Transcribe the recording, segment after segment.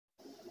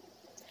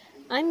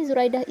I'm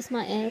Zuraidah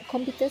Ismail,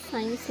 Computer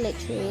Science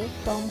Lecturer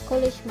from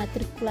College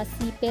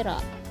Matrikulasi Perak.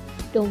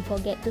 Don't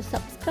forget to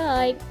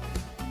subscribe.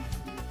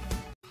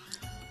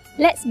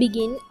 Let's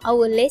begin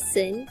our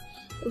lesson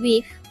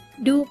with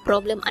do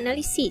problem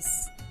analysis.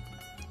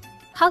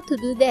 How to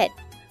do that?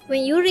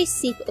 When you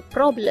receive a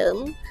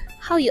problem,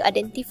 how you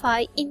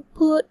identify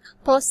input,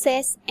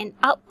 process and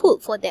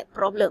output for that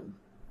problem.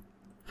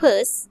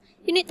 First,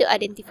 you need to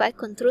identify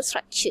control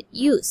structure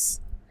used.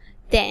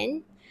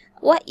 Then,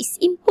 what is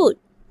input?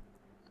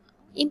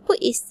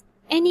 Input is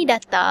any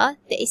data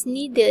that is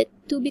needed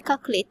to be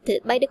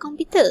calculated by the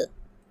computer.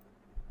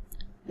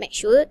 Make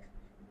sure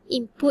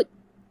input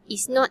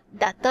is not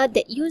data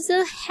that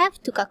user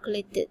have to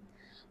calculate it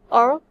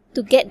or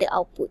to get the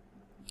output.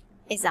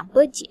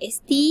 Example,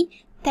 GST,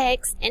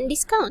 tax and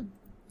discount.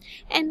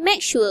 And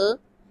make sure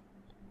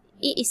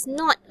it is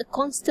not a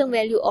constant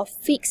value or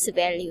fixed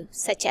value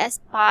such as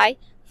pi,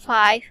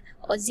 5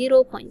 or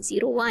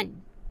 0.01.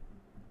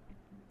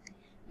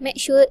 Make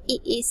sure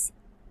it is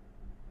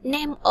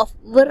name of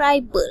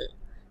variable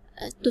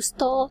to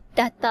store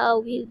data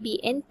will be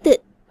entered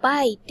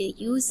by the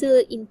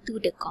user into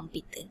the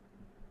computer.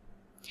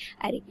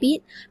 I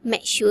repeat,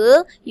 make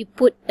sure you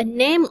put a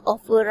name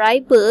of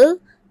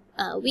variable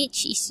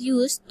which is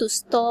used to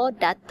store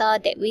data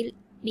that will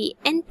be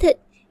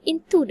entered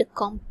into the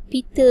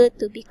computer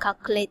to be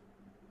calculated.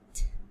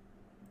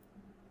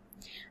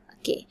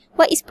 Okay,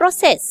 what is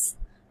process?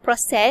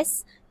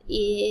 Process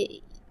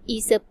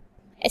is a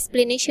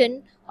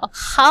explanation of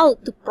how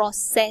to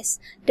process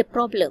the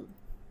problem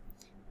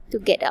to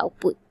get the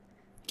output.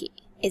 Okay.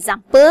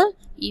 Example,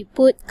 you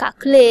put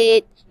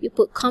calculate, you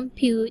put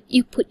compute,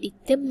 you put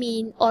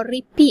determine or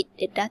repeat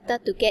the data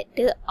to get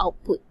the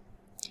output.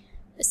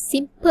 A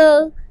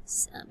simple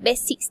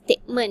basic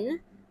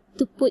statement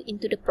to put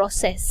into the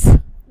process,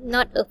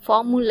 not a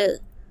formula.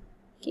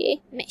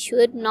 Okay, make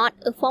sure not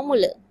a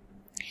formula.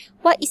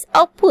 What is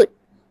output?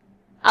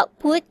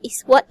 Output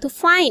is what to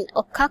find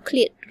or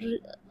calculate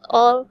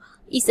or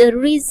is a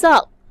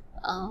result.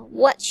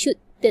 What should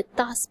the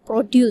task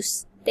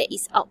produce? That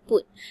is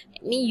output.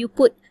 That means you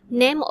put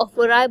name of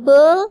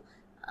variable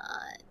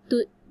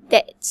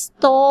that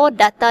store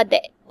data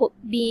that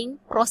being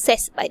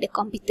processed by the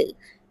computer.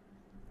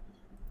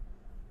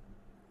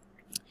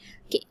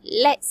 Okay,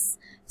 let's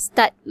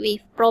start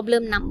with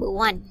problem number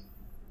 1.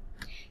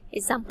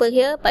 Example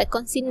here, by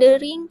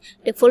considering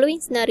the following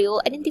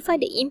scenario, identify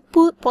the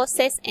input,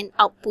 process and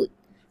output.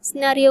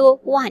 Scenario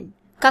 1.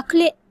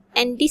 Calculate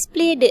and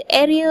display the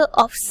area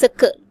of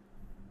circle.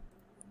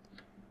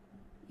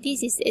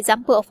 This is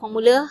example of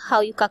formula how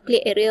you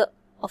calculate area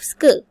of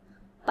circle.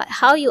 But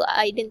how you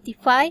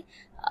identify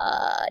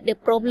the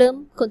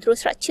problem control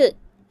structure?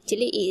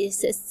 Actually, it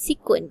is a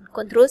sequence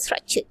control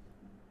structure.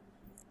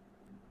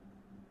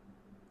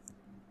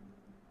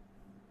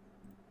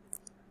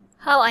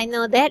 How I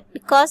know that?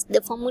 Because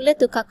the formula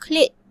to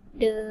calculate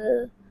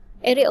the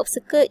area of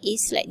circle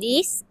is like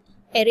this.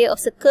 Area of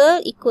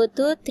circle equal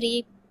to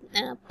 3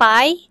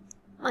 pi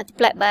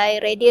multiplied by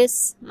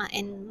radius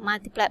and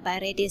multiplied by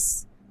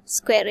radius,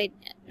 square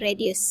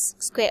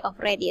of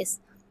radius.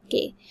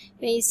 Okay,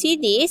 when you see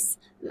this,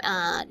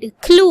 the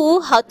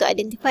clue how to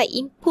identify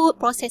input,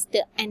 process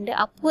and the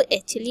output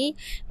actually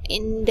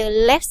in the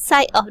left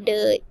side of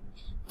the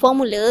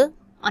formula.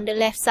 On the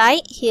left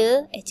side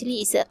here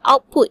actually is an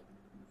output.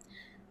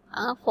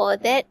 For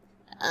that,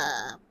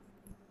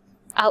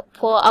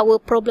 for our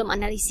problem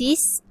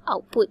analysis,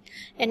 output.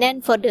 And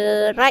then for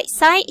the right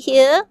side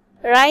here,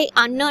 write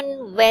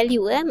unknown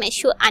value. Make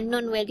sure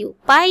unknown value.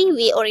 Pi,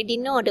 we already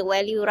know the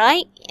value,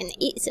 right? And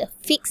it's a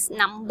fixed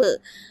number.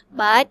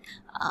 But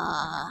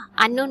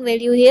unknown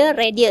value here,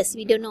 radius.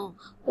 We don't know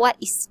what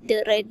is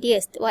the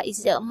radius, what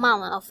is the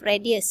amount of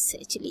radius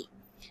actually.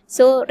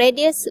 So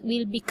radius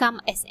will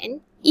become as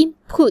an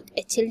input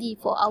actually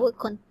for our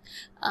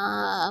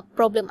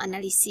problem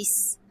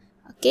analysis.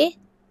 Okay,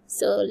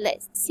 so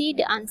let's see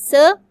the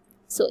answer.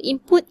 So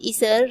input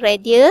is a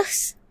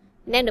radius.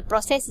 Then the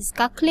process is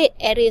calculate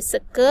area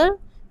circle.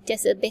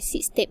 Just a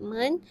basic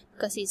statement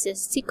because it's a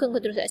sequence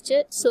control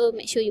structure. So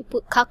make sure you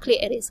put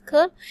calculate area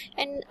circle.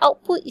 And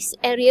output is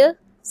area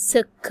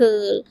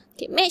circle.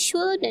 Okay, make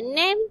sure the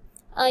name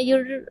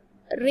you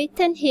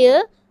written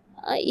here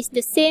is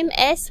the same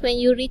as when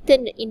you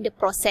written in the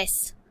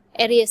process.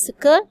 Area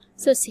circle.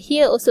 So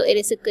here also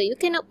area circle. You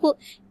cannot put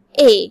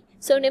A.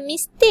 So the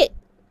mistake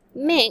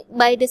made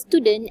by the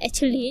student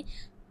actually,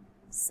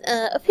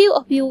 a few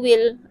of you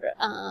will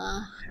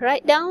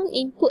write down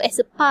input as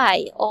a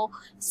pi or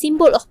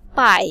symbol of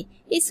pi.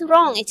 It's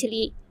wrong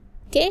actually.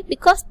 Okay,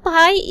 because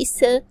pi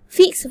is a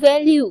fixed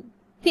value.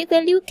 Fixed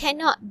value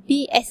cannot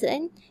be as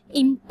an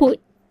input.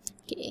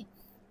 Okay.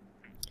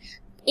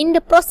 In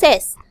the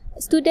process,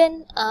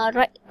 student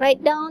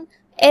write down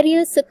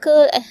area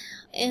circle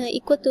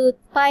equal to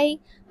pi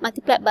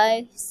multiplied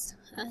by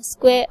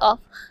square of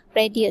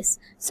radius.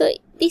 So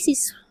this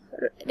is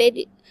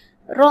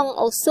wrong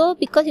also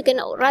because you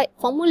cannot write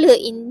formula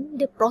in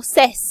the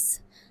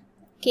process.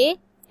 Okay,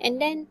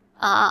 and then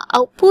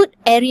output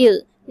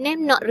area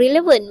name not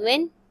relevant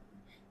when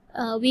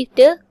with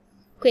the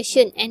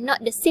question and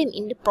not the same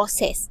in the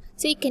process.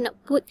 So you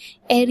cannot put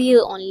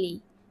area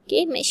only.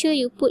 Okay, make sure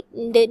you put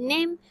the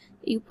name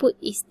you put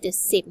is the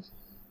same.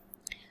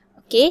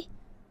 Okay,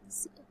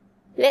 so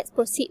let's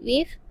proceed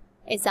with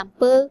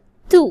example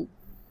 2.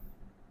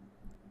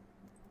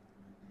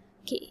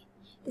 Okay,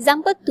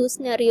 example 2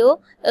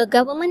 scenario, a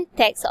government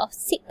tax of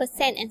 6%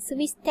 and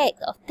service tax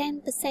of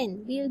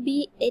 10% will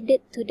be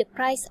added to the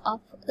price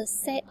of a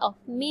set of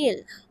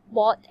meal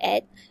bought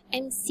at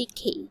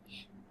MCK.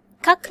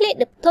 Calculate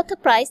the total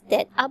price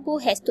that Abu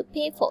has to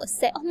pay for a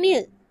set of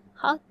meal.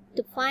 How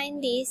to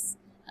find this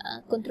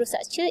control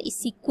structure is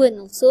sequence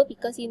also,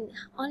 because you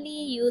only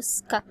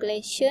use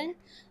calculation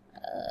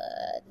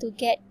to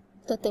get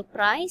total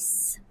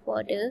price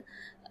for the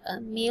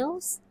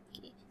meals.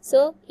 Okay.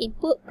 So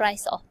input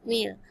price of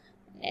meal,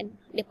 and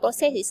the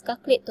process is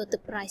calculate total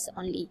price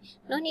only.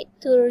 No need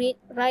to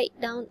write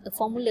down a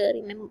formula.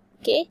 Remember,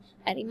 okay?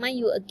 I remind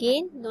you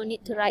again, no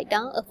need to write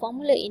down a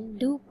formula in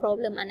do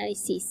problem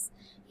analysis.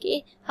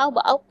 Okay, how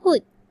about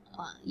output?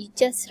 You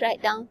just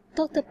write down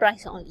total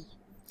price only.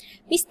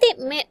 Mistake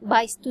made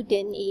by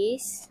student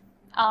is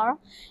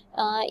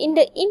in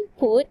the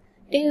input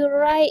they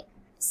write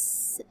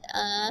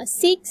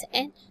 6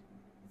 and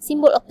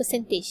symbol of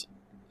percentage,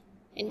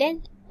 and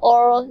then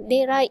or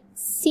they write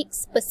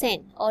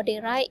 6% or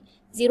they write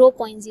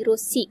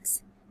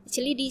 0.06.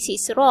 Actually this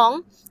is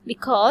wrong,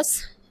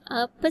 because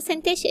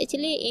percentage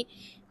actually in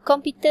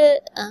computer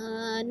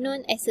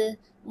known as a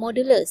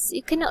modulus.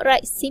 You cannot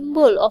write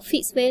symbol or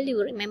fixed value.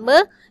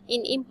 Remember,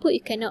 in input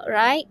you cannot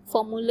write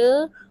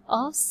formula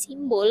or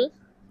symbol.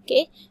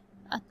 Okay,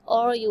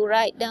 or you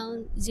write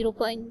down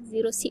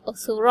 0.06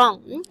 also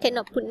wrong.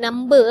 Cannot put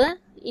number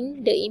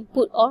in the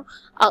input or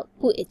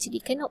output. Actually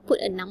cannot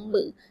put a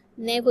number.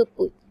 Never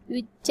put.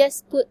 You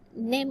just put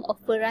name of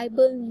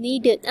variable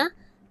needed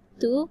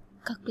to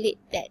calculate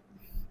that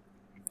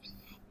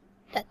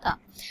data.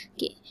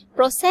 Okay,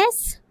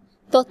 process,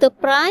 total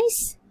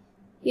price.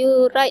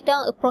 You write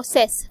down a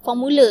process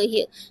formula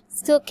here.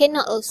 So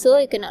cannot also,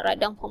 you cannot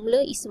write down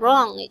formula, is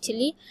wrong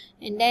actually.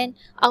 And then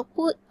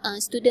output,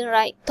 student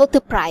write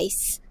total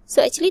price.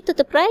 So actually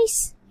total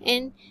price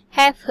and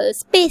have a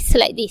space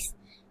like this.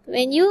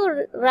 When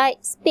you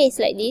write space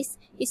like this,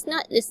 it's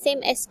not the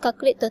same as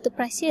calculate total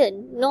price here,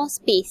 no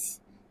space.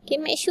 Okay,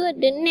 make sure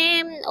the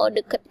name or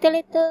the capital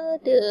letter,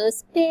 the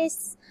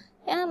space,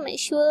 make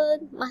sure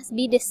must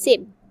be the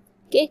same.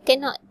 Okay,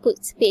 cannot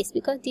put space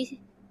because this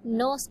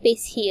no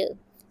space here.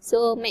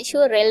 So make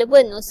sure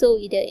relevant also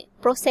with the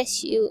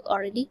process you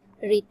already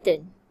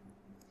written.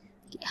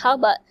 Okay, how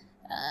about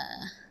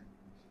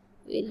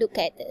we look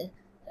at the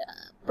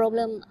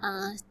problem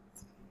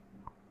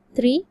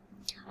 3.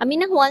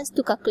 Aminah wants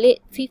to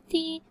calculate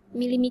 50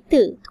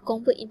 millimeter to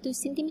convert into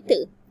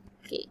centimeter.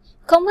 Okay,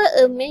 convert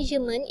a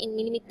measurement in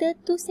millimeter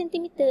to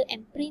centimeter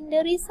and print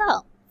the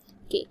result.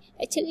 Okay,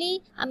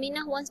 actually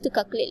Aminah wants to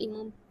calculate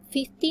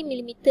 50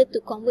 millimeter to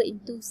convert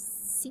into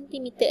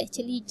centimeter.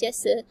 Actually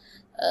just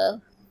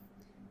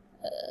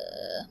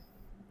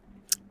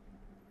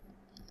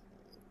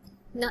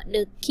not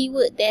the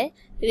keyword there.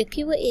 The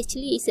keyword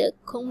actually is a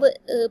convert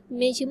a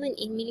measurement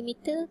in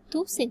millimeter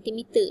to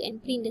centimeter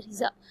and print the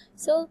result.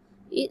 So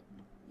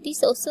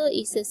this also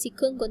is a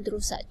sequence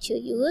control structure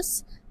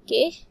used.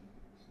 Okay,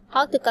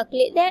 how to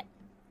calculate that?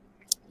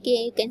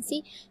 Okay, you can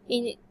see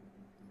in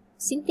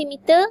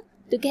centimeter,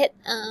 to get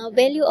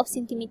value of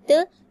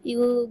centimeter,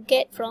 you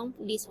get from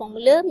this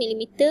formula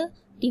millimeter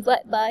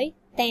divide by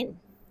 10.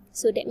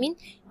 So that means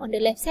on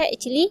the left side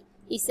actually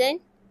is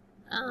an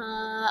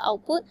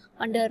output.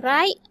 On the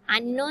right,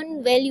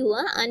 unknown value,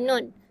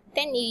 unknown.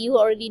 Then you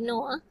already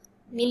know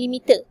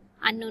millimeter,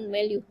 unknown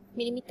value.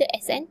 Millimeter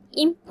as an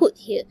input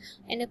here.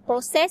 And the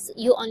process,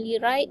 you only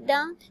write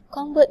down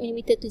convert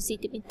millimeter to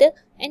centimeter,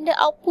 and the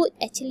output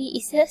actually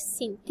is a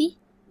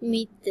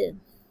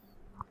centimeter.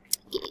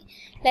 Okay,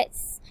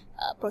 let's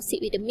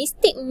proceed with the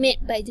mistake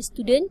made by the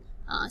student.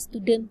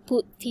 Student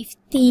put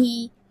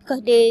 50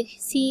 because they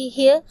see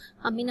here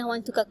Aminah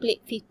want to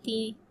calculate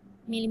 50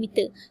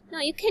 millimeter.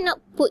 Now you cannot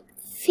put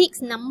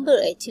fixed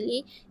number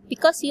actually,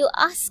 because you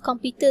ask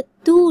computer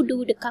to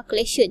do the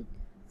calculation.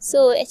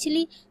 So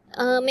actually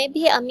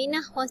maybe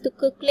Aminah wants to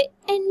calculate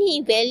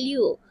any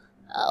value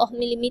of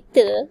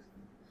millimeter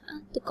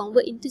to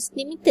convert into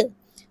centimeter.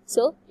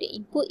 So the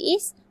input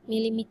is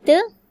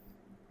millimeter.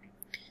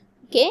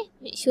 Okay,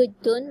 make sure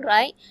don't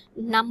write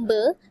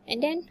number,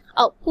 and then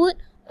output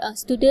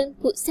student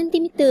put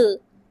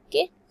centimeter.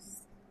 Okay,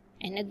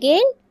 and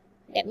again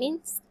that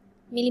means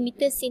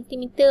millimeter,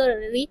 centimeter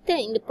written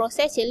in the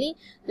process actually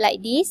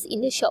like this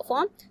in the short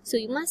form. So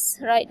you must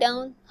write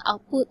down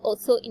output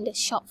also in the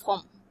short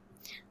form.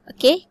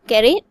 Okay,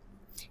 get it?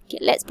 Okay,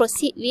 let's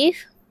proceed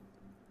with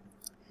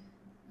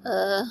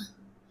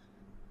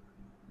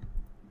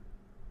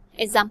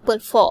example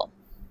 4.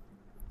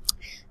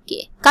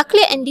 Okay,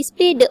 calculate and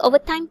display the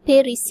overtime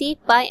pay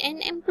received by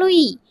an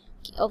employee.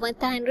 Okay,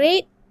 overtime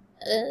rate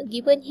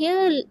given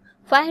here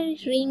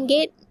 5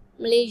 ringgit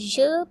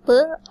Malaysia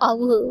per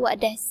hour.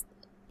 What does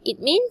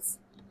it means?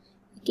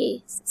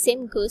 Okay,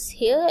 same goes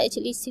here.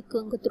 Actually,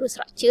 sequence control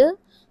structure.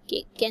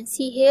 Okay, you can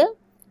see here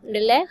on the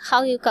left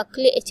how you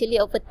calculate actually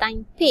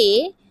overtime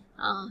pay.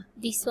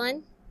 This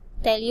one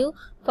tell you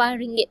 5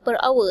 ringgit per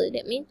hour.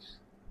 That means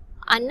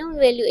unknown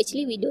value,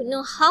 actually we don't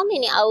know how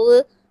many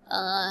hours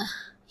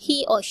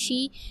he or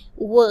she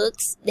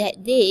works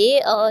that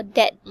day or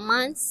that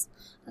month.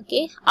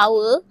 Okay,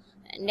 hour,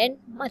 and then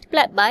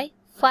multiplied by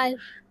 5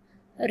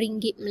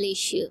 ringgit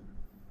Malaysia.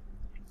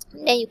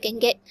 And then you can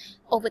get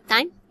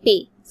overtime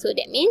pay. So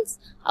that means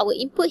our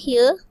input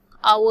here,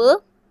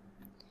 our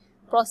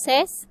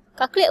process,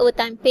 calculate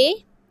overtime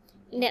pay,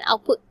 and then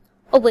output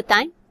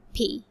overtime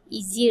pay.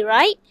 Easy,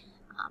 right?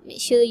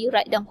 Make sure you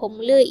write down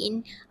formula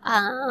in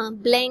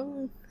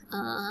blank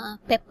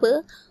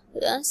paper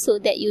so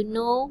that you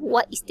know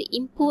what is the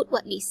input,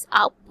 what is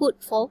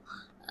output for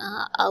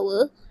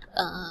our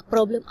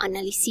problem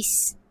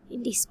analysis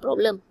in this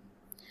problem.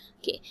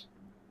 Okay,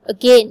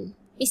 again,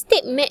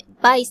 mistake made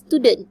by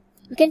student.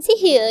 You can see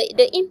here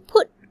the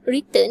input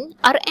written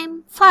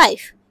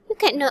RM5. You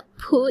cannot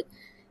put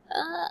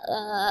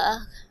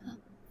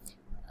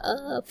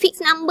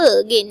fixed number.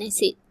 Again, I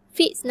said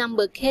fixed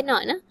number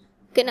cannot.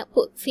 Cannot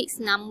put fixed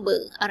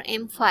number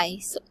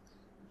RM5. So,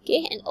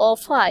 okay, and all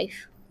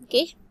 5.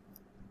 Okay.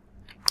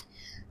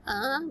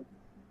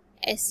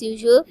 As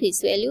usual,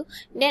 fixed value.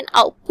 Then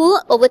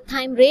output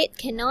overtime rate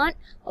cannot.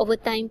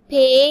 Overtime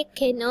pay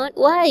cannot.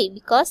 Why?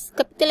 Because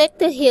capital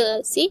letter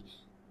here, see,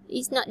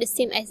 is not the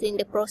same as in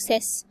the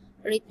process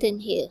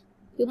written here.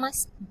 You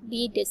must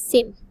be the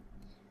same.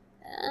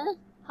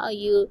 How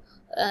you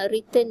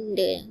written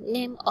the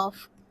name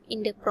of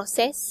in the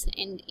process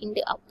and in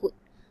the output.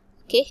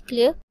 Okay,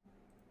 clear?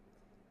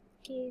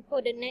 Okay,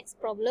 for the next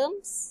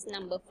problems,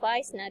 number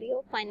 5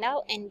 scenario, find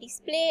out and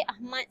display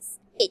Ahmad's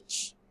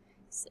age.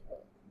 So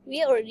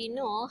we already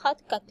know how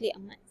to calculate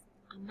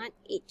Ahmad's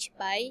age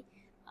by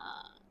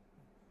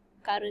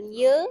current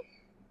year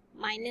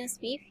minus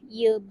with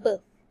year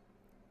birth.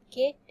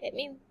 Okay, that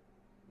means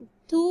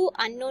 2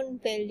 unknown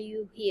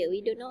value here.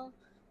 We don't know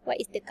what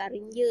is the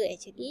current year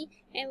actually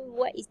and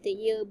what is the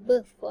year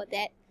birth for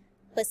that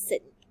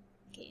person.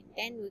 Okay,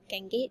 then we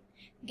can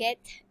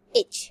get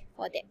age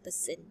for that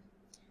person.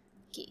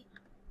 Okay,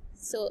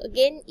 so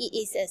again, it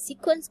is a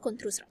sequence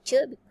control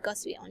structure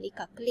because we only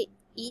calculate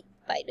it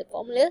by the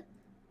formula.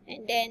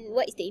 And then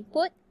what is the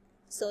input?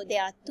 So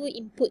there are 2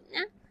 input.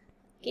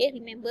 Okay,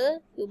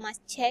 remember, you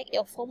must check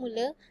your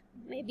formula.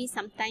 Maybe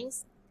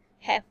sometimes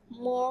have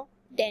more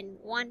than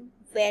 1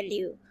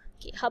 value.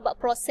 Okay, how about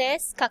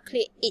process?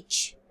 Calculate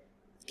age.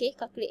 Okay,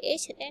 calculate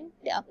age, and then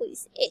the output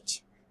is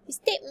age.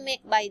 Mistake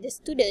made by the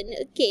student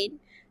again.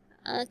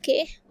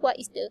 Okay, what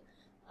is the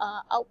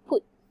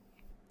output?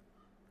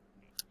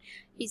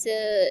 Is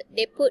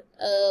they put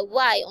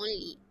Y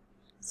only.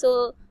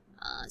 So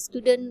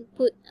student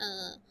put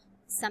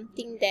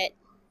something that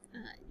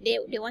they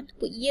want to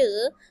put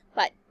year,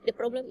 but the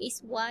problem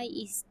is Y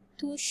is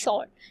too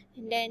short,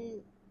 and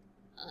then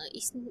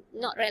it's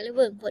not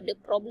relevant for the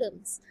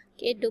problems.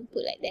 Okay, don't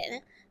put like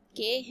that.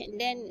 Okay, and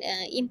then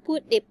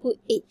input they put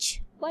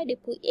age. Why they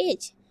put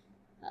age?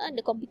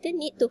 The computer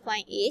need to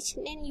find age,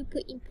 and then you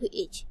put input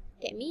age.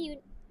 That means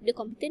the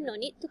computer no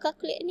need to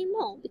calculate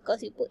anymore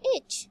because you put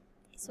age.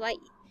 That's why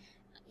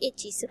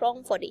age is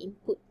wrong for the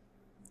input.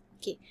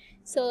 Okay,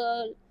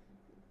 so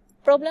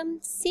problem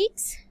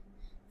 6.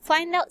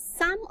 Find out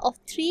sum of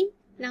 3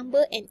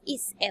 number and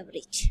its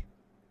average.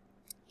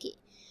 Okay,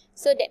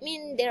 so that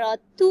means there are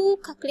 2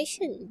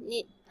 calculations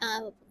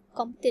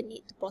computer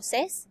need to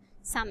process,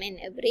 sum and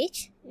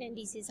average. Then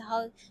this is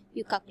how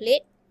you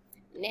calculate.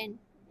 And then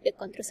the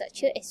control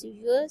structure as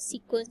usual,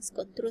 sequence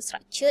control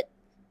structure.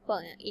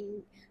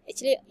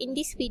 Actually in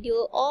this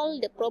video, all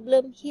the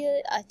problem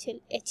here are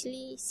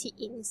actually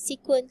in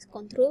sequence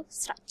control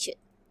structure.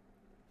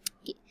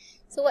 Okay,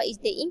 so what is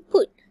the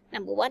input?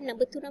 Number 1,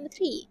 number 2, number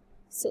 3.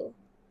 So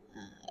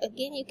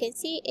again, you can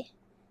see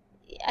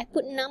I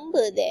put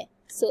number there.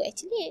 So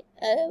actually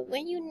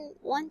when you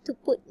want to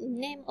put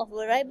name of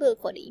variable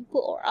for the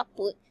input or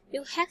output,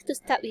 you have to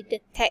start with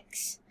the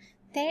text,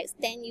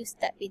 then you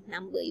start with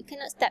number. You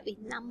cannot start with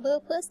number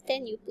first,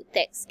 then you put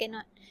text.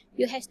 Cannot.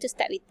 You have to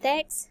start with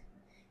text.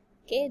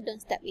 Okay, don't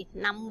start with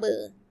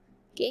number.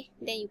 Okay,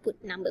 then you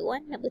put number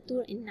 1, number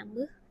 2, and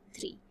number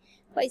 3.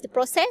 What is the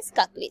process?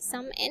 Calculate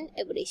sum and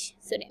average.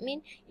 So that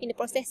means in the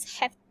process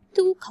have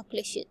 2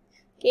 calculations.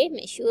 Okay,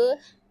 make sure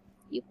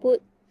you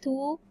put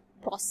 2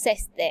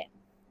 process there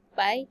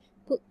by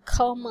put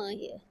comma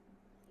here.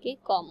 Okay,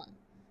 comma.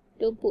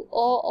 Don't put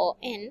O or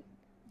N,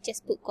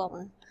 just put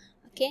comma.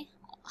 Okay,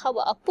 how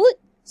about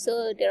output?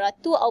 So there are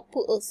 2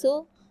 output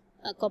also.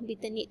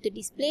 Computer need to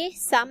display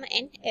sum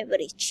and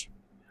average.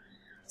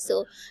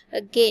 So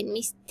again,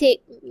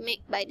 mistake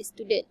made by the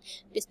student.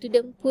 The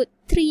student put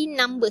 3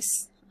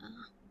 numbers.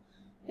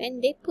 When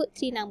they put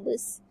 3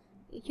 numbers,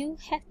 you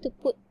have to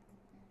put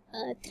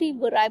 3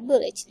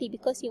 variable actually,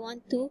 because you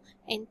want to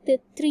enter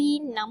 3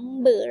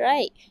 number,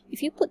 right?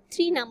 If you put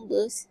 3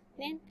 numbers,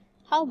 then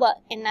how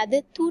about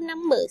another 2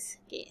 numbers?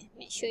 Okay,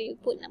 make sure you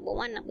put number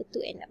 1, number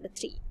 2, and number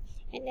 3.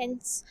 And then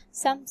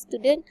some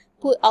student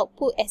put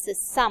output as a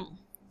sum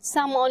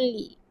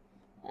only.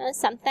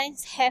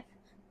 Sometimes have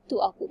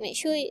two output. Make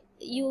sure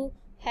you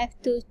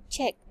have to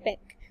check back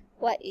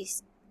what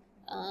is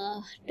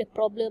the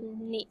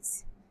problem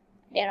needs.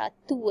 There are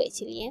two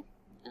actually.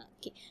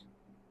 Okay.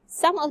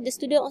 Some of the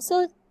student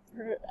also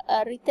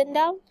written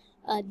down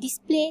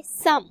display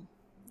sum.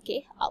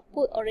 Okay,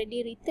 output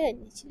already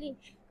written actually.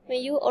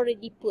 When you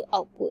already put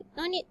output,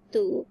 no need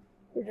to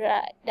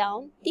write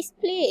down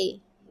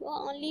display. You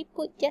only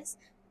put just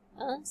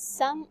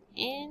sum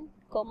and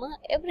comma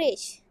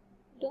average.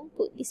 Don't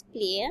put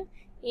display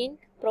in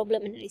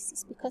problem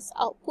analysis because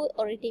output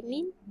already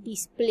mean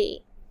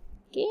display.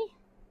 Okay.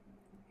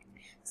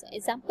 So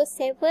example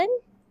 7.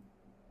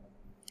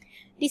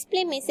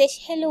 Display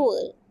message hello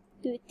world.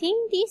 Do you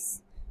think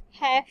this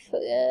have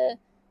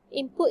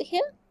input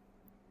here?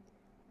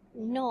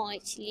 No,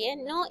 actually,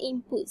 no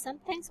input.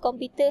 Sometimes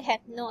computer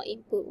have no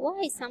input.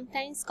 Why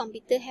sometimes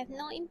computer have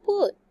no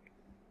input?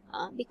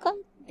 Because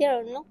there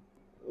are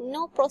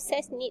no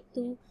process need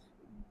to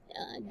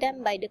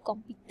done by the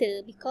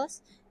computer,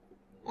 because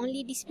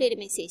only display the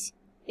message.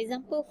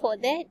 Example for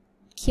that,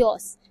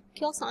 kiosk.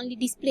 Kiosk only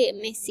display a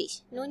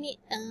message. No need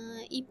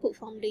input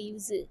from the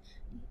user.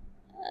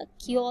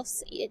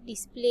 Kiosk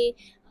display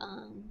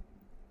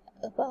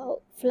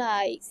about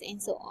flights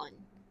and so on.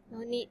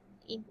 No need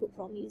input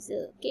from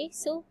user. Okay,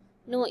 so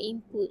no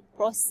input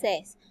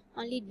process,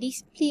 only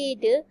display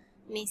the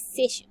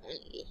message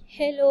only.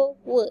 Hello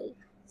world.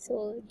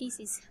 So this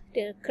is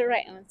the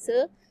correct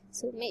answer.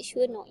 So make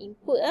sure no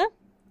input.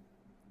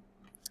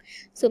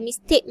 So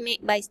mistake made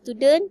by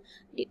student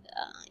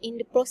in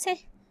the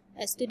process.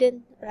 A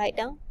student write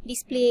down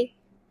display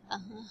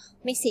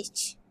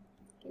message.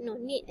 No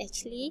need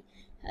actually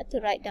to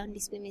write down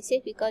display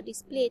message, because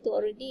display to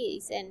already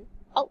is an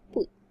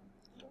output.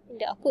 In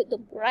the output,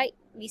 don't write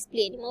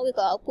display anymore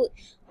because output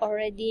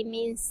already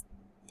means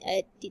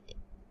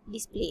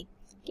display.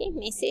 Okay,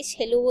 message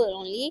hello world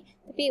only.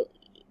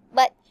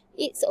 But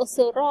it's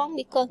also wrong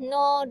because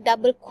no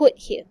double quote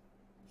here.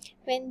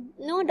 When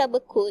no double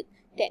quote,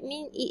 that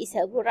means it is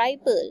a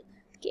variable.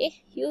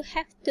 Okay, you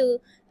have to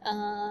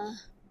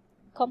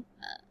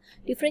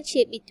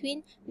differentiate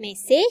between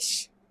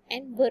message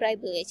and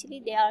variable.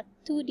 Actually, there are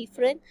two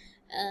different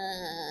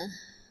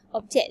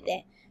objects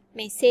there.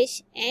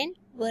 Message and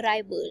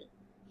variable.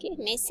 Okay,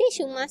 message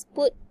you must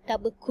put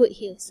double quote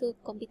here, so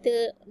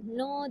computer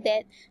know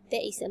that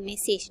there is a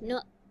message,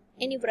 not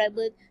any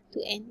variable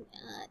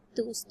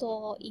to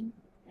store in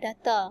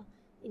data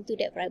into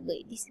that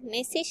variable. This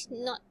message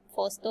not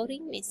for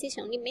storing message,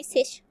 only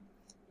message.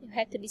 You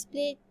have to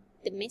display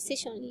the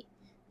message only.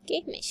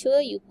 Okay, make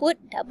sure you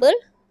put double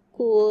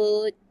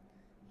quote.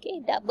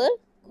 Okay, double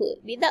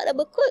quote. Without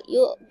double quote,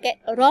 you get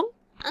a wrong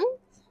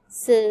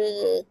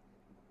answer.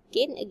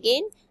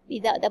 Again,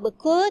 without double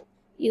quote,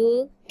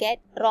 you get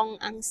wrong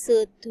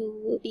answer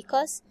too,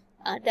 because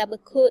double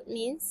quote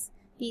means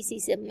this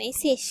is a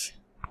message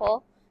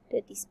for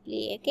the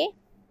display. Okay.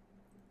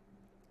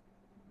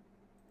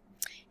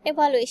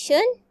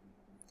 Evaluation.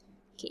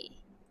 Okay.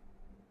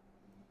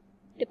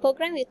 The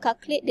program will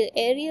calculate the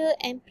area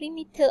and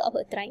perimeter of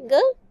a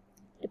triangle.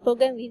 The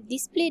program will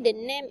display the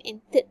name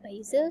entered by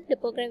user. The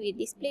program will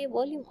display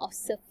volume of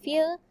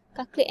sphere,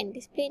 calculate and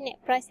display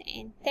net price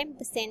and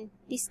 10%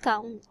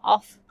 discount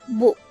off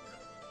book.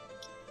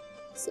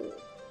 So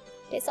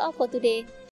that's all for today.